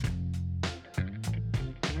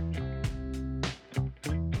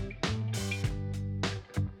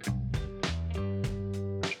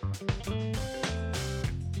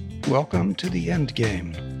Welcome to The End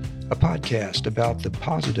Game, a podcast about the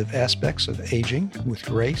positive aspects of aging with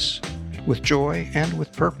grace, with joy, and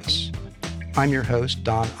with purpose. I'm your host,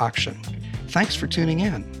 Don Akshin. Thanks for tuning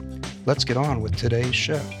in. Let's get on with today's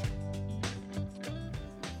show.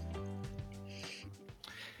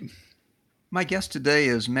 My guest today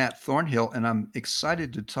is Matt Thornhill, and I'm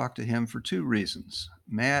excited to talk to him for two reasons.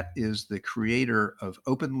 Matt is the creator of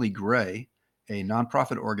Openly Gray, a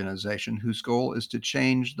nonprofit organization whose goal is to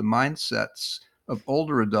change the mindsets of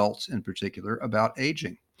older adults in particular about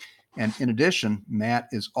aging. And in addition, Matt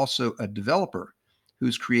is also a developer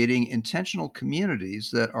who's creating intentional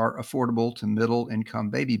communities that are affordable to middle-income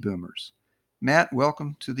baby boomers. Matt,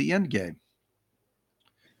 welcome to The End Game.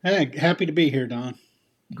 Hey, happy to be here, Don.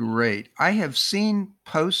 Great. I have seen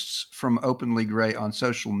posts from Openly Gray on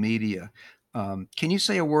social media. Can you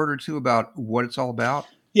say a word or two about what it's all about?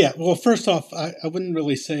 Yeah, well, first off, I wouldn't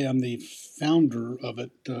really say I'm the founder of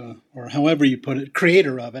it, or however you put it,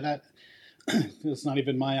 creator of it. It's not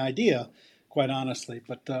even my idea, quite honestly,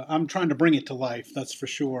 but I'm trying to bring it to life, that's for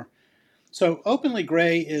sure. So Openly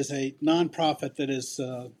Gray is a nonprofit that is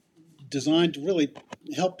designed to really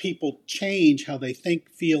help people change how they think,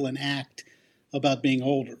 feel, and act about being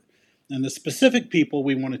older. And the specific people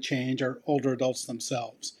we want to change are older adults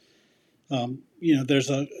themselves. There's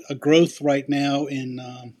a growth right now in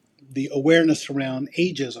the awareness around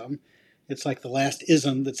ageism. It's like the last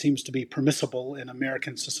ism that seems to be permissible in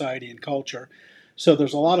American society and culture. So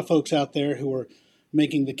there's a lot of folks out there who are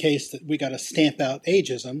making the case that we got to stamp out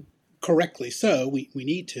ageism, correctly so. We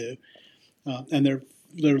need to, and they're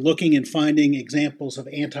looking and finding examples of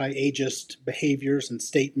anti-ageist behaviors and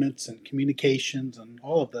statements and communications and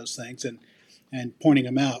all of those things, and pointing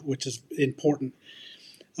them out, which is important.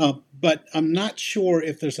 But I'm not sure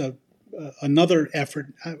if there's another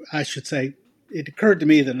effort. I should say, it occurred to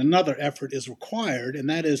me that another effort is required, and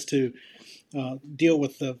that is to deal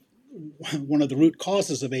with one of the root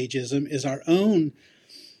causes of ageism is our own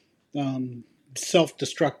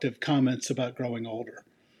self-destructive comments about growing older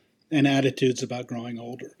and attitudes about growing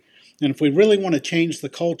older. And if we really want to change the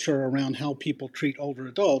culture around how people treat older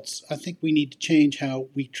adults, I think we need to change how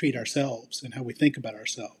we treat ourselves and how we think about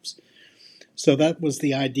ourselves. So that was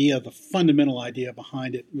the idea, the fundamental idea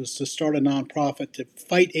behind it, was to start a nonprofit to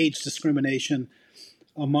fight age discrimination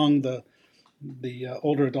among the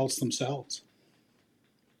older adults themselves.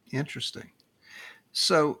 Interesting.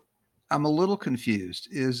 So I'm a little confused.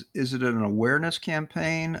 Is it an awareness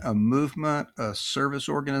campaign, a movement, a service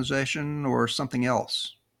organization, or something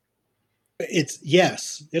else?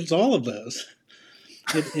 It's all of those.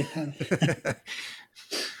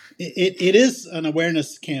 It is an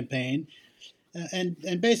awareness campaign.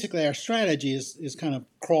 And basically, our strategy is kind of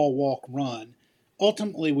crawl, walk, run.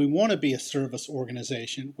 Ultimately, we want to be a service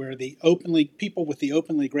organization where the people with the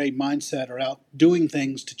Openly Gray mindset are out doing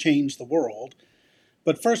things to change the world.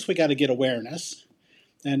 But first, we got to get awareness,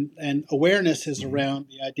 and awareness is around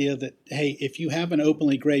the idea that, hey, if you have an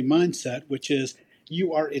Openly Gray mindset, which is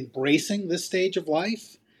you are embracing this stage of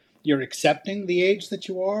life, you're accepting the age that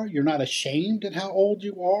you are, you're not ashamed at how old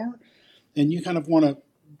you are, and you kind of want to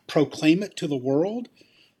proclaim it to the world.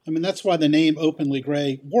 I mean, that's why the name Openly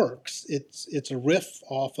Gray works. It's a riff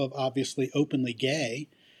off of, obviously, Openly Gay.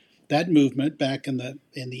 That movement back in the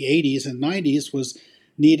 80s and 90s was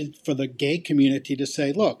needed for the gay community to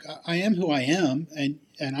say, look, I am who I am, and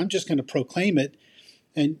I'm just going to proclaim it,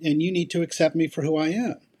 and you need to accept me for who I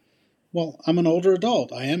am. Well, I'm an older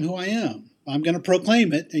adult. I am who I am. I'm going to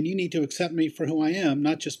proclaim it, and you need to accept me for who I am,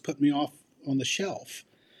 not just put me off on the shelf.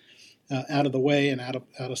 Out of the way and out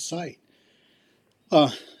of sight.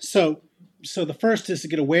 So the first is to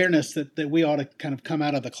get awareness that we ought to kind of come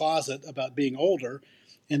out of the closet about being older,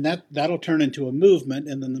 and that'll turn into a movement,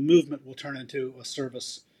 and then the movement will turn into a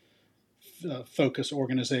service focus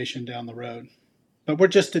organization down the road. But we're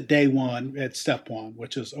just at day one, at step one,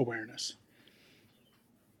 which is awareness.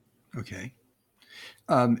 Okay.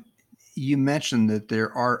 You mentioned that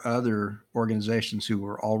there are other organizations who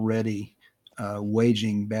are already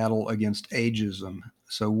waging battle against ageism.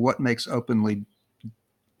 So what makes Openly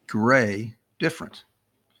Gray different?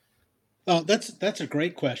 That's a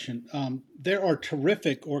great question. There are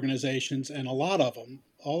terrific organizations, and a lot of them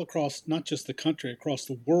all across, not just the country, across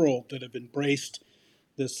the world, that have embraced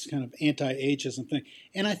this kind of anti-ageism thing.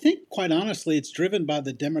 And I think, quite honestly, it's driven by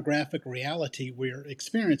the demographic reality we're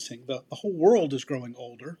experiencing. The whole world is growing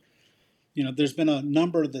older. There's been a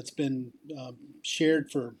number that's been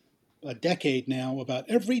shared for a decade now about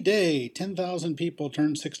every day 10,000 people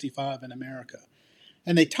turn 65 in America.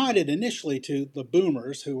 And they tied it initially to the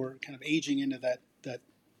boomers who were kind of aging into that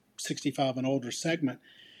 65 and older segment.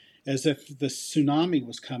 as if the tsunami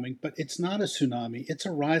was coming, but it's not a tsunami, it's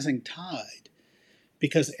a rising tide.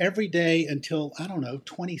 Because every day until, I don't know,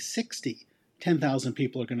 2060, 10,000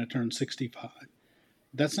 people are going to turn 65.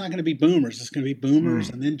 That's not going to be boomers. It's going to be boomers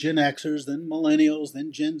Hmm. and then Gen Xers, then millennials,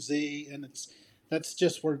 then Gen Z. And that's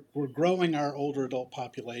just, we're growing our older adult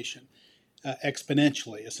population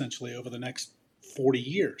exponentially, essentially, over the next 40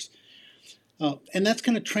 years. And that's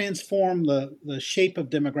going to transform the shape of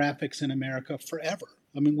demographics in America forever.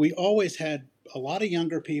 I mean, we always had a lot of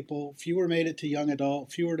younger people, fewer made it to young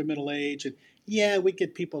adult, fewer to middle age. And yeah, we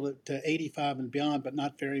get people to 85 and beyond, but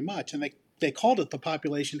not very much. And they called it the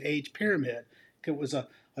population age pyramid. It was a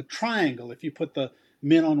triangle. If you put the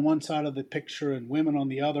men on one side of the picture and women on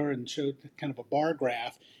the other and showed kind of a bar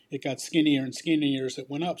graph, it got skinnier and skinnier as it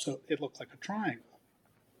went up. So it looked like a triangle.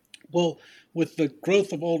 Well, with the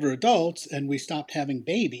growth of older adults and we stopped having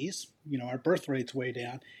babies, our birth rate's way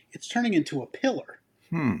down, it's turning into a pillar.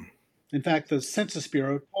 Hmm. In fact, the Census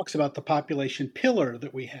Bureau talks about the population pillar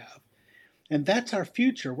that we have. And that's our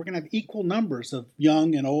future. We're going to have equal numbers of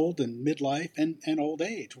young and old and midlife and old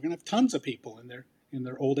age. We're going to have tons of people in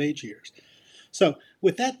their old age years. So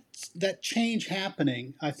with that change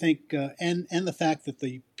happening, I think, and the fact that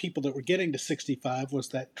the people that were getting to 65 was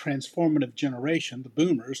that transformative generation, the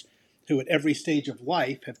boomers, who at every stage of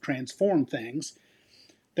life have transformed things,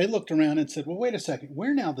 they looked around and said, well, wait a second,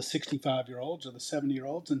 we're now the 65-year-olds or the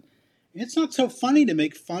 70-year-olds, and it's not so funny to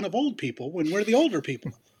make fun of old people when we're the older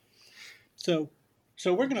people. So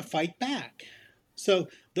we're going to fight back. So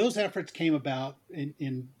those efforts came about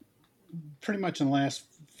in pretty much in the last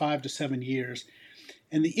 5 to 7 years.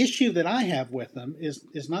 And the issue that I have with them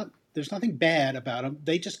is not, there's nothing bad about them.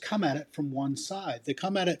 They just come at it from one side. They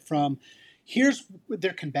come at it from,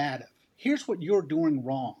 they're combative. Here's what you're doing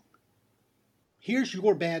wrong. Here's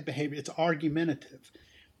your bad behavior. It's argumentative.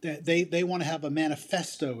 They want to have a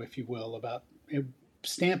manifesto, if you will, about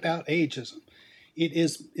stamp out ageism.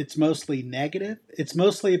 It's mostly negative. It's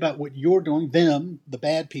mostly about what you're doing, them, the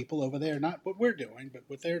bad people over there, not what we're doing, but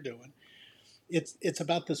what they're doing. It's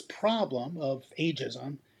about this problem of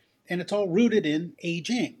ageism, and it's all rooted in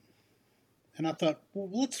aging. And I thought, well,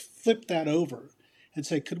 let's flip that over and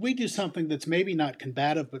say, could we do something that's maybe not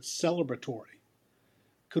combative but celebratory?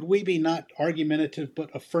 Could we be not argumentative but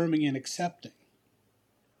affirming and accepting?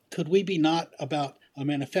 Could we be not about a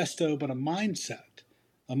manifesto but a mindset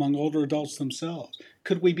among older adults themselves?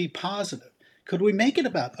 Could we be positive? Could we make it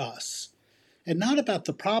about us? And not about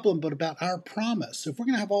the problem, but about our promise. If we're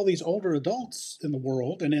going to have all these older adults in the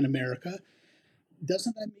world and in America,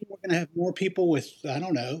 doesn't that mean we're going to have more people with, I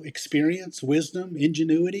don't know, experience, wisdom,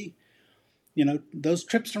 ingenuity? Those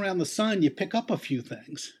trips around the sun, you pick up a few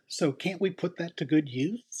things. So can't we put that to good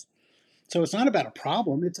use? So it's not about a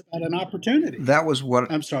problem, it's about an opportunity. That was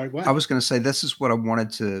what I'm sorry, I what? was going to say. This is what I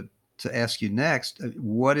wanted to ask you next.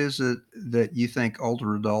 What is it that you think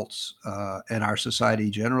older adults and our society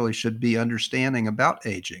generally should be understanding about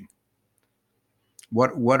aging?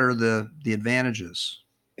 What are the advantages?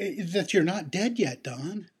 That you're not dead yet,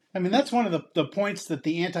 Don. I mean, that's one of the points that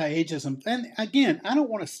the anti-ageism, and again, I don't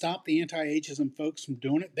want to stop the anti-ageism folks from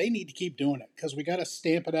doing it. They need to keep doing it because we got to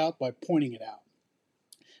stamp it out by pointing it out.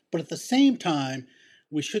 But at the same time,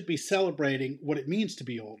 we should be celebrating what it means to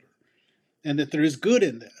be older and that there is good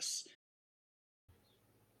in this.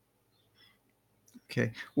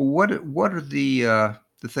 Okay. Well, what are the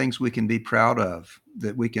things we can be proud of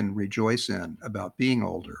that we can rejoice in about being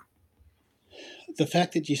older? The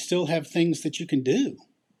fact that you still have things that you can do,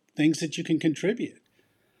 things that you can contribute.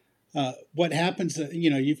 What happens,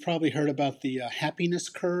 you've probably heard about the happiness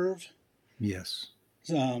curve. Yes.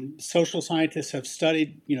 Social scientists have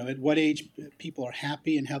studied, at what age people are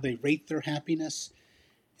happy and how they rate their happiness.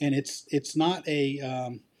 And it's not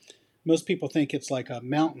most people think it's like a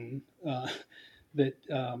mountain that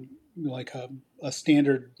like a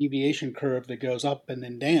standard deviation curve that goes up and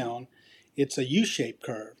then down. It's a U-shaped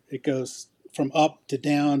curve. It goes from up to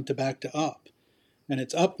down to back to up. And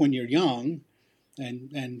it's up when you're young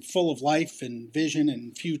and full of life and vision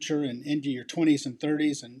and future, and into your 20s and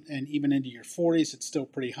 30s and even into your 40s. It's still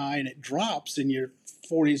pretty high, and it drops in your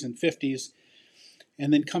 40s and 50s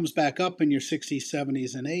and then comes back up in your 60s,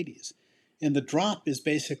 70s, and 80s. And the drop is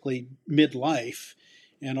basically midlife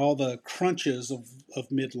and all the crunches of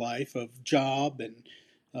midlife, of job and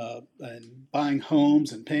buying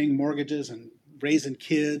homes and paying mortgages and raising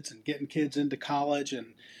kids and getting kids into college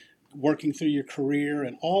and working through your career,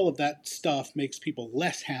 and all of that stuff makes people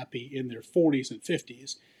less happy in their 40s and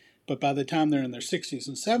 50s. But by the time they're in their 60s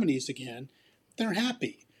and 70s again, they're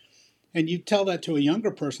happy. And you tell that to a younger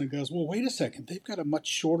person who goes, well, wait a second, they've got a much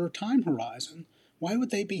shorter time horizon. Why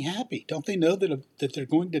would they be happy? Don't they know that they're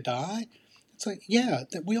going to die? It's like, yeah,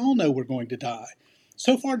 that we all know we're going to die.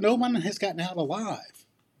 So far, no one has gotten out alive,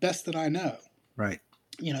 best that I know. Right.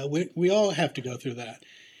 We all have to go through that.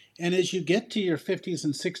 And as you get to your 50s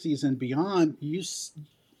and 60s and beyond,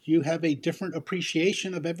 you have a different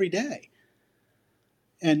appreciation of every day.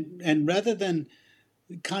 And rather than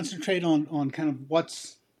concentrate on kind of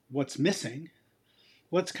what's missing,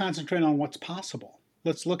 let's concentrate on what's possible.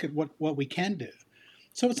 Let's look at what we can do.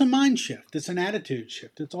 So it's a mind shift, it's an attitude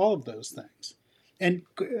shift, it's all of those things. And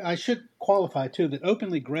I should qualify too that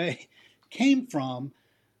Openly Gray came from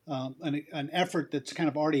an effort that's kind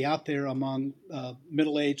of already out there among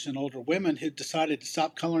middle-aged and older women who decided to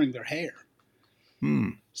stop coloring their hair.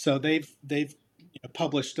 So they've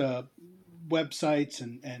published websites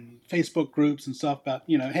and Facebook groups and stuff about,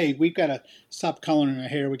 hey, we've got to stop coloring our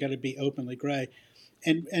hair. We got to be openly gray.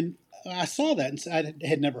 And I saw that, and I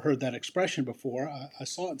had never heard that expression before. I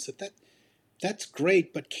saw it and said, that's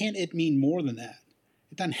great, but can't it mean more than that?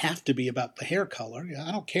 It doesn't have to be about the hair color.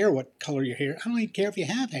 I don't care what color your hair. I don't even care if you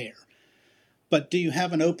have hair. But do you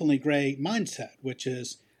have an openly gray mindset, which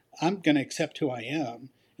is, I'm going to accept who I am,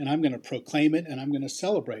 and I'm going to proclaim it, and I'm going to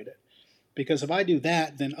celebrate it. Because if I do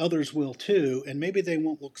that, then others will too, and maybe they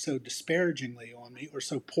won't look so disparagingly on me or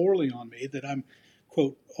so poorly on me that I'm,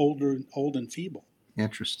 quote, old and feeble.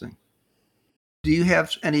 Interesting. Do you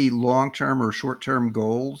have any long-term or short-term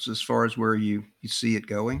goals as far as where you see it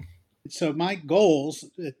going? So my goals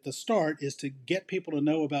at the start is to get people to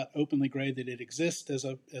know about Openly Gray, that it exists as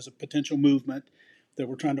a potential movement, that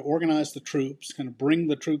we're trying to organize the troops, kind of bring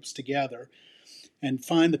the troops together, and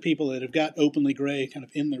find the people that have got Openly Gray kind of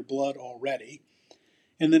in their blood already.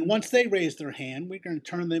 And then once they raise their hand, we're going to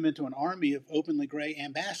turn them into an army of Openly Gray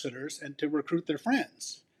ambassadors and to recruit their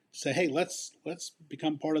friends. Say, hey, let's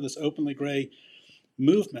become part of this Openly Gray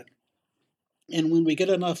movement. And when we get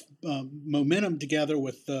enough momentum together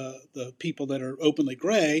with the people that are openly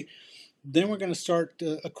gray, then we're going to start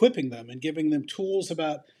equipping them and giving them tools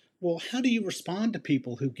about, well, how do you respond to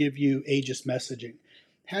people who give you ageist messaging?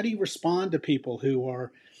 How do you respond to people who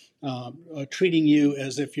are treating you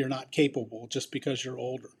as if you're not capable just because you're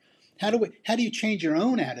older? How do you change your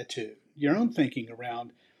own attitude, your own thinking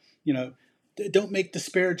around, don't make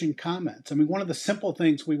disparaging comments. I mean, one of the simple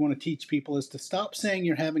things we want to teach people is to stop saying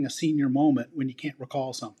you're having a senior moment when you can't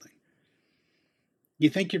recall something. You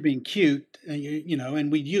think you're being cute, and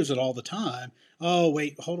and we use it all the time. Oh,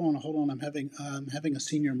 wait, hold on, I'm having a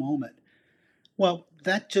senior moment. Well,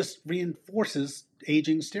 that just reinforces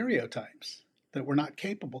aging stereotypes that we're not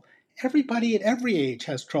capable. Everybody at every age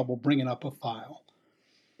has trouble bringing up a file.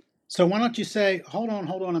 So why don't you say, hold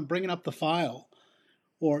on, I'm bringing up the file.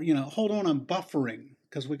 Or, hold on, I'm buffering,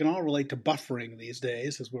 because we can all relate to buffering these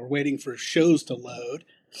days as we're waiting for shows to load.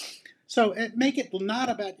 So make it not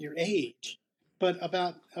about your age, but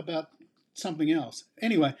about something else.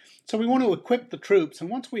 Anyway, so we want to equip the troops,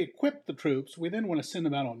 and once we equip the troops, we then want to send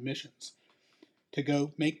them out on missions to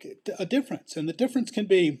go make a difference. And the difference can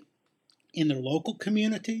be in their local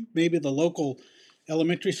community. Maybe the local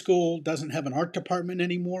elementary school doesn't have an art department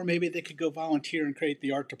anymore. Maybe they could go volunteer and create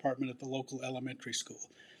the art department at the local elementary school.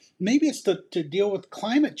 Maybe it's to deal with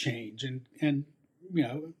climate change and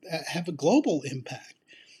have a global impact.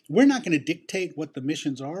 We're not going to dictate what the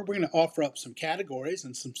missions are. We're going to offer up some categories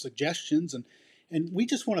and some suggestions, and we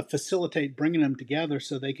just want to facilitate bringing them together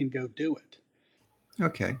so they can go do it.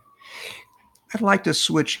 Okay. I'd like to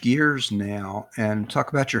switch gears now and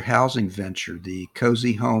talk about your housing venture, the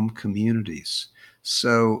Cozy Home Communities.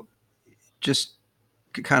 So just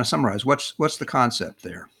to kind of summarize, what's the concept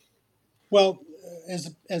there? Well,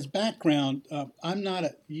 as background, I'm not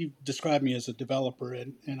you described me as a developer,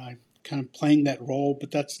 and I'm kind of playing that role,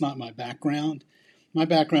 but that's not my background. My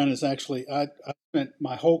background is actually, I spent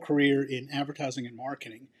my whole career in advertising and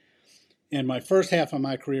marketing. And my first half of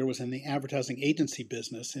my career was in the advertising agency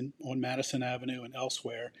business on Madison Avenue and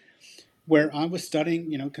elsewhere, where I was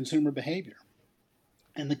studying, consumer behavior.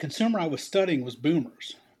 And the consumer I was studying was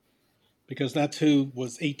boomers, because that's who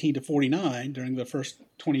was 18 to 49 during the first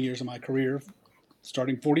 20 years of my career,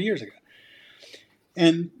 starting 40 years ago.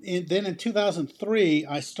 And then in 2003,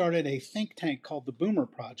 I started a think tank called the Boomer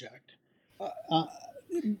Project.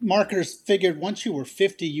 Marketers figured once you were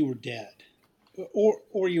 50, you were dead.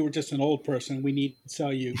 Or you were just an old person. We need to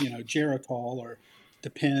sell you, Geritol or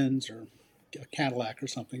Depends or a Cadillac or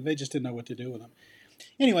something. They just didn't know what to do with them.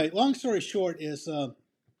 Anyway, long story short is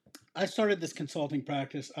I started this consulting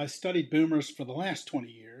practice. I studied boomers for the last 20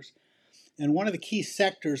 years. And one of the key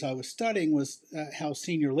sectors I was studying was how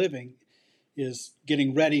senior living is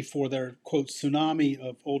getting ready for their, quote, tsunami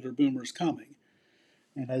of older boomers coming.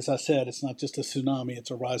 And as I said, it's not just a tsunami,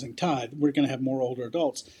 it's a rising tide. We're going to have more older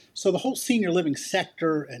adults. So the whole senior living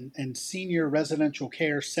sector and senior residential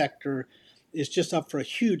care sector is just up for a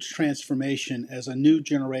huge transformation as a new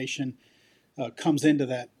generation comes into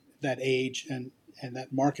that age and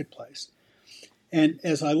that marketplace. And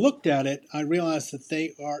as I looked at it, I realized that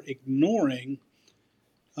they are ignoring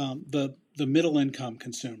the middle income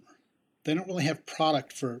consumer. They don't really have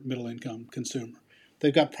product for middle income consumer.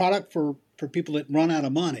 They've got product for people that run out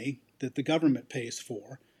of money that the government pays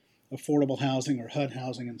for, affordable housing or HUD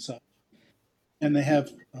housing and such. And they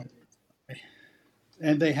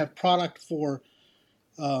have product for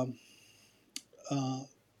um, uh,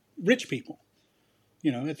 rich people,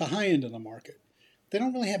 at the high end of the market. They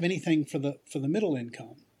don't really have anything for the middle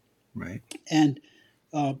income. Right. And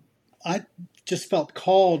I just felt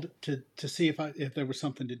called to see if there was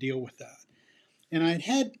something to deal with that. And I'd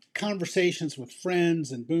had conversations with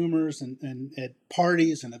friends and boomers and at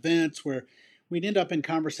parties and events where we'd end up in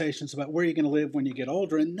conversations about where you're going to live when you get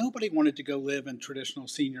older. And nobody wanted to go live in traditional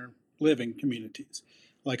senior living communities,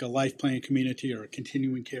 like a life plan community or a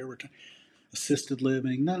continuing care, assisted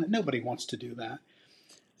living. Nobody wants to do that.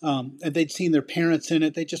 And they'd seen their parents in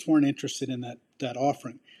it. They just weren't interested in that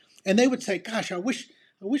offering. And they would say, gosh, I wish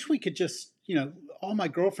we could just, all my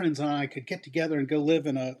girlfriends and I could get together and go live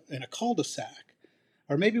in a cul-de-sac.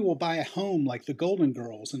 Or maybe we'll buy a home like the Golden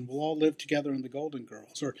Girls and we'll all live together in the Golden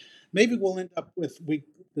Girls. Or maybe we'll end up with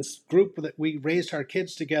this group that we raised our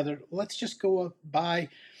kids together. Let's just go buy,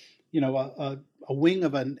 a wing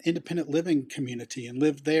of an independent living community and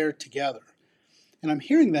live there together. And I'm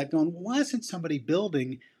hearing that going, well, why isn't somebody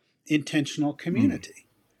building intentional community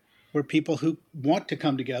where people who want to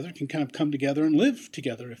come together can kind of come together and live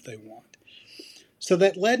together if they want? So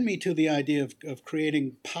that led me to the idea of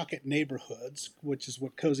creating pocket neighborhoods, which is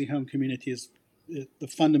what Cozy Home Community is. The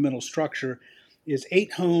fundamental structure is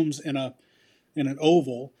 8 homes in an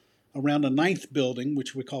oval around a 9th building,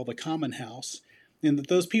 which we call the common house, and that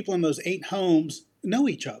those people in those 8 homes know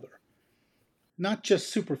each other. Not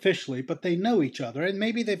just superficially, but they know each other. And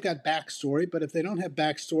maybe they've got backstory, but if they don't have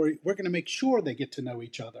backstory, we're going to make sure they get to know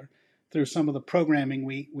each other through some of the programming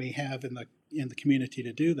we have in the community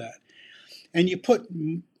to do that. And you put,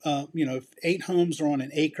 if 8 homes are on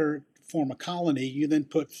an acre, form a colony, you then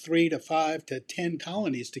put 3 to 5 to 10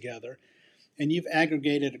 colonies together, and you've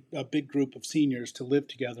aggregated a big group of seniors to live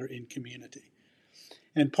together in community.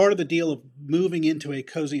 And part of the deal of moving into a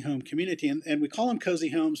cozy home community, and we call them cozy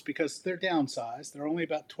homes because they're downsized. They're only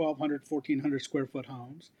about 1,200, 1,400 square foot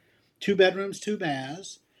homes. 2 bedrooms, 2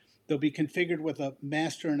 baths. They'll be configured with a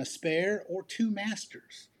master and a spare or 2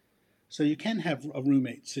 masters. So you can have a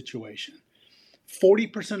roommate situation.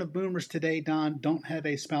 40% of boomers today, Don, don't have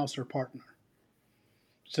a spouse or partner.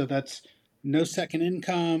 So that's no second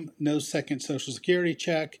income, no second Social Security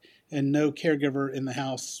check, and no caregiver in the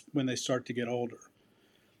house when they start to get older.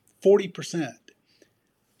 40%.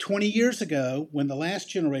 20 years ago, when the last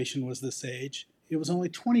generation was this age, it was only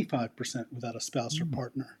 25% without a spouse or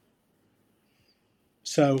partner.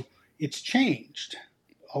 So it's changed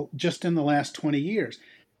just in the last 20 years.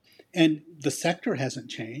 And the sector hasn't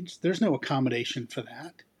changed. There's no accommodation for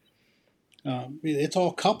that. It's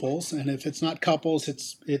all couples, and if it's not couples,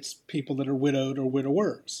 it's people that are widowed or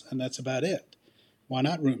widowers, and that's about it. Why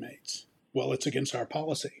not roommates? Well, it's against our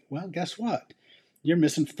policy. Well, guess what? You're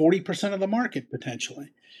missing 40% of the market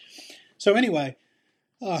potentially. So anyway,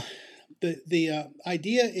 the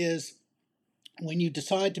idea is when you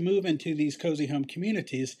decide to move into these cozy home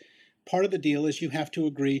communities, part of the deal is you have to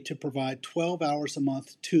agree to provide 12 hours a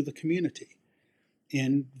month to the community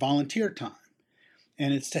in volunteer time.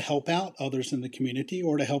 And it's to help out others in the community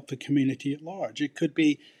or to help the community at large. It could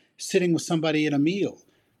be sitting with somebody at a meal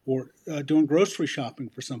or doing grocery shopping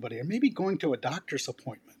for somebody, or maybe going to a doctor's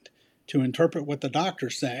appointment to interpret what the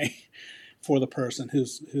doctor's saying for the person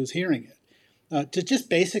who's hearing it. To just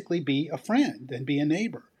basically be a friend and be a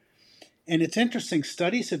neighbor. And it's interesting,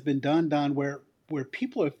 studies have been done, Don, where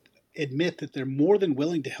people admit that they're more than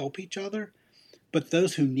willing to help each other, but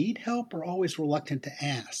those who need help are always reluctant to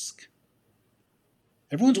ask.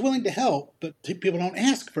 Everyone's willing to help, but people don't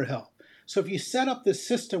ask for help. So if you set up this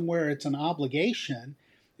system where it's an obligation,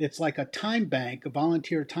 it's like a time bank, a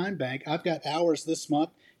volunteer time bank. I've got hours this month,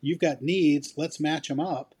 you've got needs, let's match them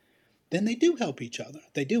up. Then they do help each other.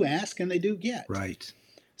 They do ask and they do get. Right.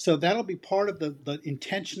 So that'll be part of the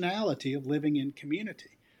intentionality of living in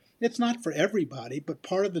community. It's not for everybody, but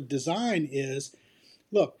part of the design is,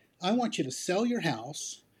 look, I want you to sell your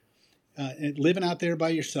house, and living out there by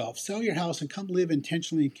yourself, sell your house and come live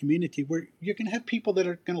intentionally in community where you're going to have people that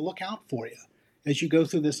are going to look out for you as you go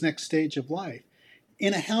through this next stage of life.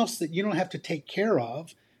 in a house that you don't have to take care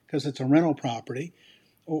of because it's a rental property,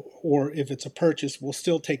 or if it's a purchase, we'll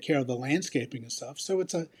still take care of the landscaping and stuff. So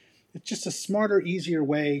it's just a smarter, easier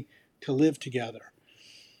way to live together.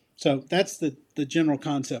 So that's the general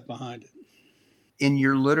concept behind it. In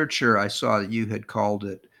your literature, I saw that you had called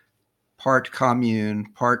it part commune,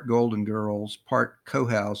 part Golden Girls, part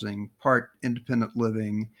co-housing, part independent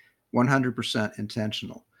living, 100%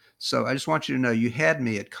 intentional. So I just want you to know you had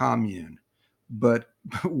me at commune, but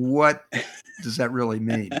what does that really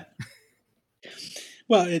mean?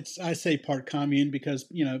 Well, I say part commune because,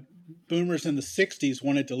 boomers in the 60s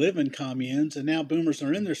wanted to live in communes, and now boomers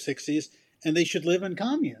are in their 60s and they should live in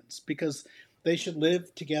communes because they should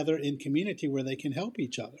live together in community where they can help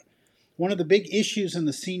each other. One of the big issues in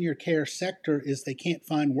the senior care sector is they can't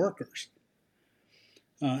find workers,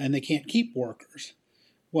 and they can't keep workers.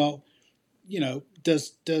 Well,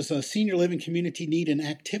 does a senior living community need an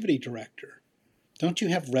activity director? Don't you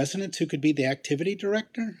have residents who could be the activity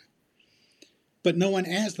director? But no one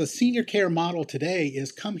asks. The senior care model today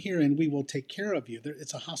is come here and we will take care of you.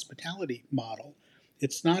 It's a hospitality model.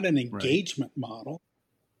 It's not an engagement model.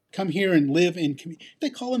 Come here and live in community. They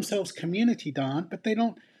call themselves community, Don, but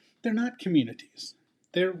they're not communities.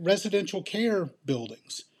 They're residential care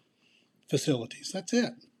buildings, facilities. That's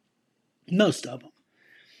it. Most of them.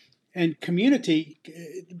 And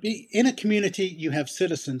in a community, you have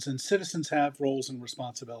citizens, and citizens have roles and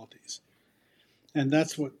responsibilities. And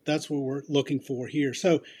that's what we're looking for here.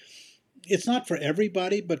 So it's not for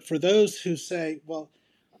everybody, but for those who say, well,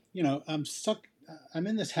 I'm stuck, I'm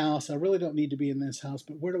in this house, I really don't need to be in this house,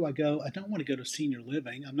 but where do I go? I don't want to go to senior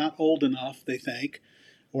living. I'm not old enough, they think,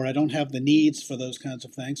 or I don't have the needs for those kinds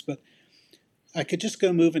of things, but I could just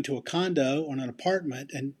go move into a condo or an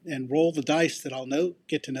apartment and roll the dice that I'll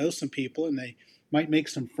get to know some people and they might make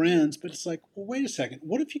some friends. But it's like, well, wait a second.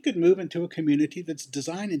 What if you could move into a community that's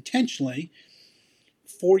designed intentionally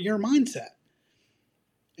for your mindset?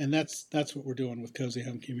 And that's what we're doing with Cozy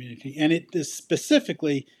Home Community. And it is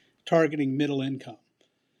specifically targeting middle income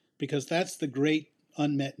because that's the great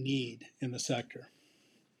unmet need in the sector.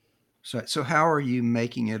 So how are you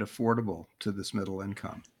making it affordable to this middle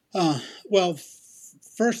income? Well,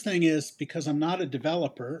 first thing is because I'm not a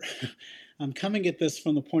developer, I'm coming at this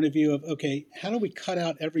from the point of view of, okay, how do we cut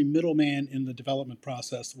out every middleman in the development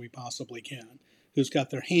process that we possibly can, who's got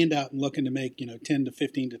their hand out and looking to make 10 to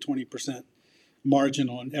 15 to 20% margin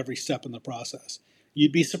on every step in the process.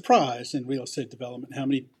 You'd be surprised in real estate development how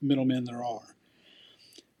many middlemen there are.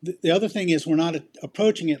 The other thing is we're not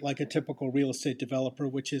approaching it like a typical real estate developer,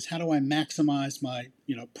 which is how do I maximize my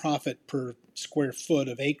profit per square foot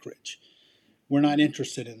of acreage. We're not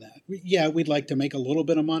interested in that. We'd like to make a little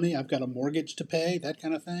bit of money. I've got a mortgage to pay, that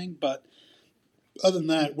kind of thing. But other than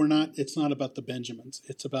that, it's not about the Benjamins.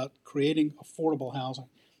 It's about creating affordable housing.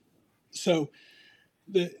 So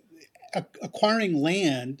acquiring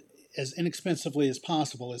land as inexpensively as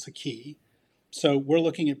possible is a key. So we're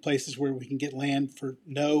looking at places where we can get land for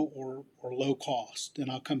no or low cost, and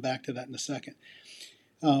I'll come back to that in a second.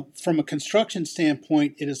 From a construction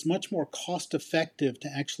standpoint, it is much more cost effective to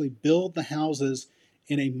actually build the houses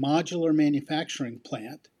in a modular manufacturing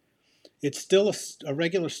plant. It's still a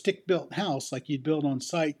regular stick-built house like you'd build on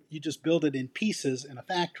site. You just build it in pieces in a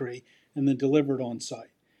factory and then deliver it on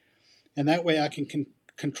site. And that way I can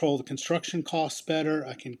control the construction costs better.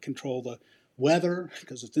 I can control the weather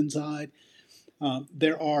because it's inside.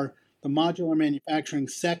 The modular manufacturing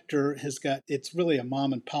sector it's really a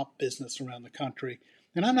mom and pop business around the country.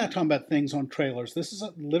 And I'm not talking about things on trailers. This is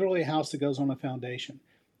literally a house that goes on a foundation.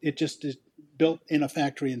 It just is built in a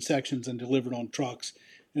factory in sections and delivered on trucks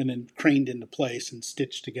and then craned into place and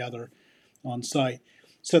stitched together on site.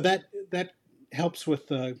 So that helps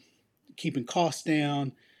with keeping costs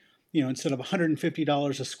down. Instead of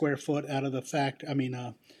 $150 a square foot out of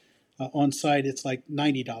the on site, it's like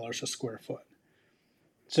 $90 a square foot.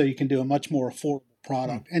 So you can do a much more affordable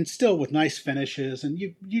product and still with nice finishes. And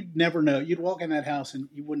you'd never know. You'd walk in that house and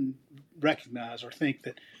you wouldn't recognize or think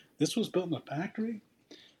that this was built in a factory.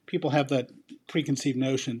 People have that preconceived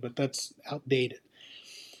notion, but that's outdated.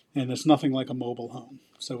 And it's nothing like a mobile home.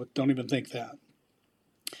 So don't even think that.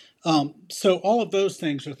 So all of those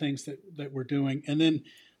things are things that we're doing. And then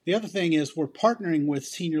the other thing is we're partnering with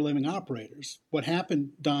senior living operators. What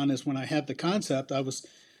happened, Don, is when I had the concept, I was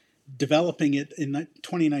developing it in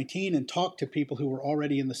 2019 and talked to people who were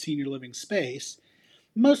already in the senior living space,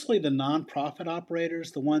 mostly the nonprofit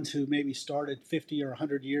operators, the ones who maybe started 50 or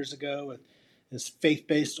 100 years ago as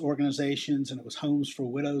faith-based organizations, and it was homes for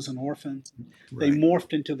widows and orphans. Right. They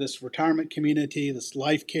morphed into this retirement community, this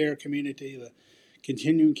life care community, the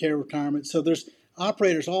continuing care retirement. So there's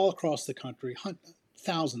operators all across the country,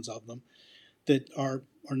 thousands of them that are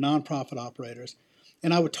nonprofit operators.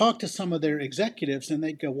 And I would talk to some of their executives, and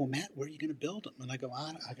they'd go, "Well, Matt, where are you going to build them?" And I go,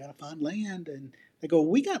 "I got to find land." And they go,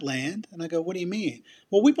 "We got land." And I go, "What do you mean?"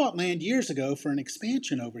 "Well, we bought land years ago for an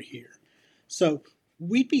expansion over here. So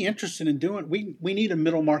we'd be interested in doing. We need a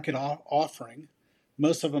middle market offering.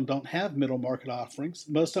 Most of them don't have middle market offerings.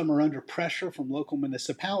 Most of them are under pressure from local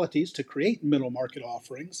municipalities to create middle market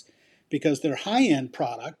offerings because their high end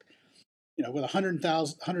product, with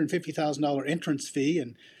 $150,000 entrance fee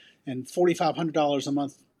and $4,500 a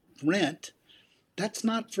month rent, that's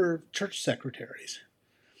not for church secretaries.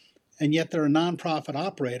 And yet they're a nonprofit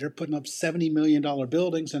operator putting up $70 million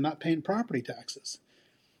buildings and not paying property taxes.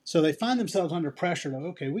 So they find themselves under pressure to,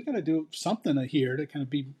 okay, we got to do something here to kind of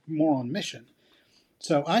be more on mission.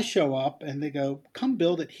 So I show up and they go, "Come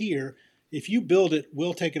build it here. If you build it,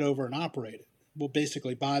 we'll take it over and operate it. We'll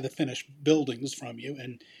basically buy the finished buildings from you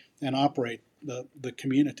and operate the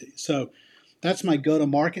community." So that's my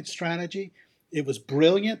go-to-market strategy. It was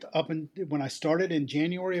brilliant when I started in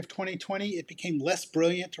January of 2020. It became less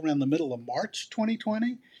brilliant around the middle of March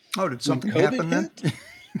 2020. Oh, did something happen then?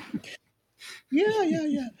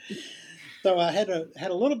 Yeah. So I had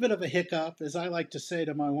a little bit of a hiccup, as I like to say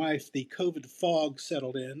to my wife. The COVID fog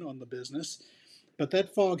settled in on the business, but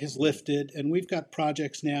that fog has lifted, and we've got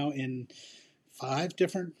projects now in 5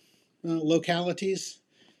 different localities.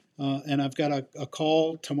 And I've got a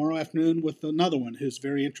call tomorrow afternoon with another one who's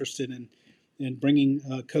very interested in bringing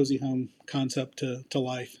a cozy home concept to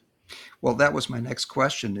life. Well, that was my next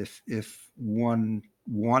question. If one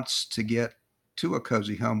wants to get to a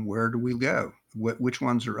cozy home, where do we go? Which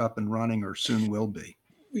ones are up and running or soon will be?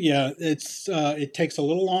 Yeah, it takes a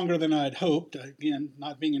little longer than I'd hoped. Again,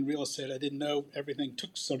 not being in real estate, I didn't know everything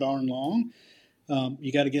took so darn long.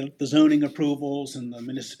 You got to get the zoning approvals, and the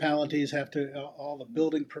municipalities have to all the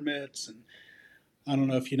building permits. And I don't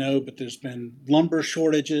know if you know, but there's been lumber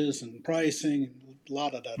shortages and pricing and a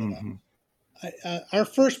lot of that. Mm-hmm. Our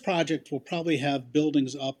first project will probably have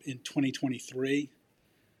buildings up in 2023.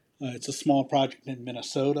 It's a small project in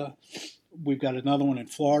Minnesota. We've got another one in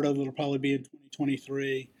Florida that'll probably be in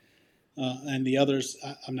 2023. And the others,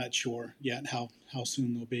 I'm not sure yet how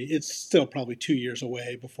soon they'll be. It's still probably 2 years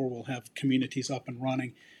away before we'll have communities up and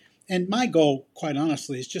running. And my goal, quite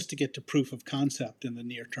honestly, is just to get to proof of concept in the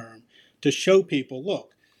near term, to show people,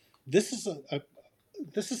 look, this is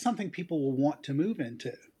something people will want to move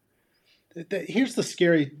into. Here's the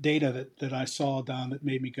scary data that I saw, Don, that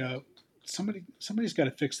made me go, somebody's got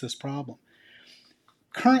to fix this problem.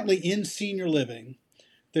 Currently in senior living,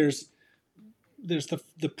 there's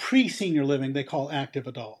the pre-senior living they call active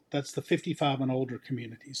adult. That's the 55 and older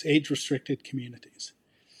communities, age-restricted communities.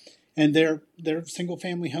 And they're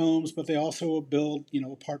single-family homes, but they also build,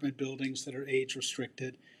 apartment buildings that are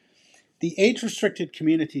age-restricted. The age-restricted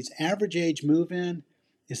communities, average age move-in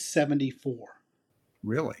is 74.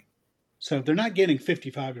 Really? So they're not getting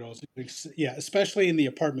 55-year-olds. Yeah, especially in the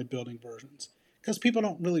apartment building versions, because people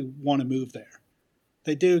don't really want to move there.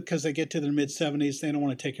 They do because they get to their mid-70s, they don't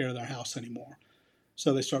want to take care of their house anymore.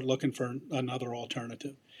 So they start looking for another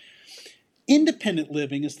alternative. Independent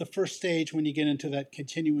living is the first stage when you get into that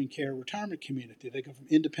continuing care retirement community. They go from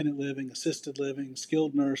independent living, assisted living,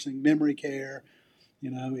 skilled nursing, memory care,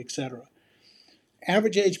 et cetera.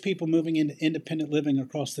 Average age people moving into independent living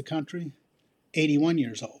across the country, 81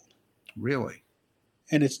 years old. Really?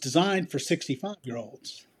 And it's designed for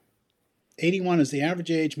 65-year-olds. 81 is the average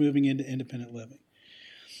age moving into independent living.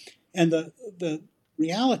 And the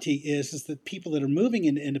reality is that people that are moving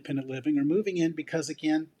into independent living are moving in because,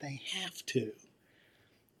 again, they have to.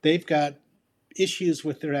 They've got issues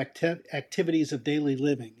with their activities of daily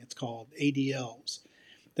living, it's called ADLs,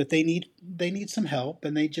 that they need some help,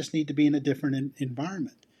 and they just need to be in a different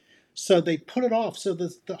environment. So they put it off. So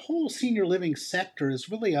the whole senior living sector is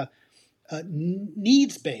really a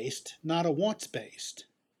needs-based, not a wants-based.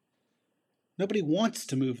 Nobody wants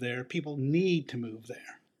to move there. People need to move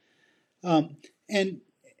there. And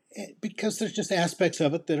because there's just aspects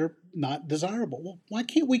of it that are not desirable. Well, why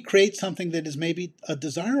can't we create something that is maybe a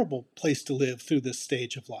desirable place to live through this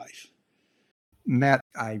stage of life? Matt,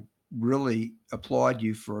 I really applaud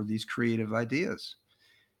you for these creative ideas.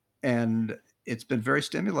 And it's been very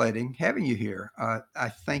stimulating having you here. I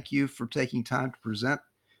thank you for taking time to present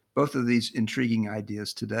both of these intriguing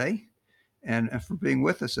ideas today and for being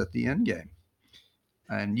with us at the end game.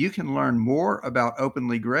 And you can learn more about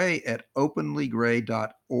Openly Gray at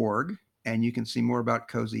openlygray.org. And you can see more about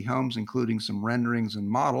Cozy Homes, including some renderings and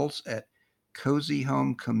models, at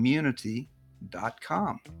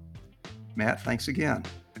cozyhomecommunity.com. Matt, thanks again.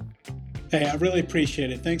 Hey, I really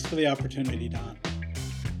appreciate it. Thanks for the opportunity, Don.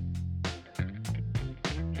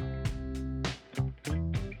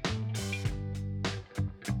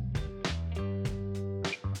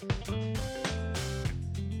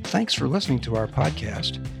 Thanks for listening to our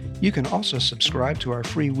podcast. You can also subscribe to our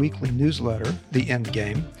free weekly newsletter, The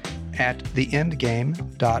Endgame, at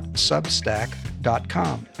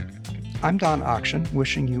theendgame.substack.com. I'm Don Akshin,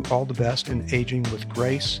 wishing you all the best in aging with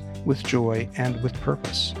grace, with joy, and with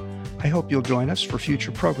purpose. I hope you'll join us for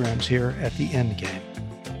future programs here at The Endgame.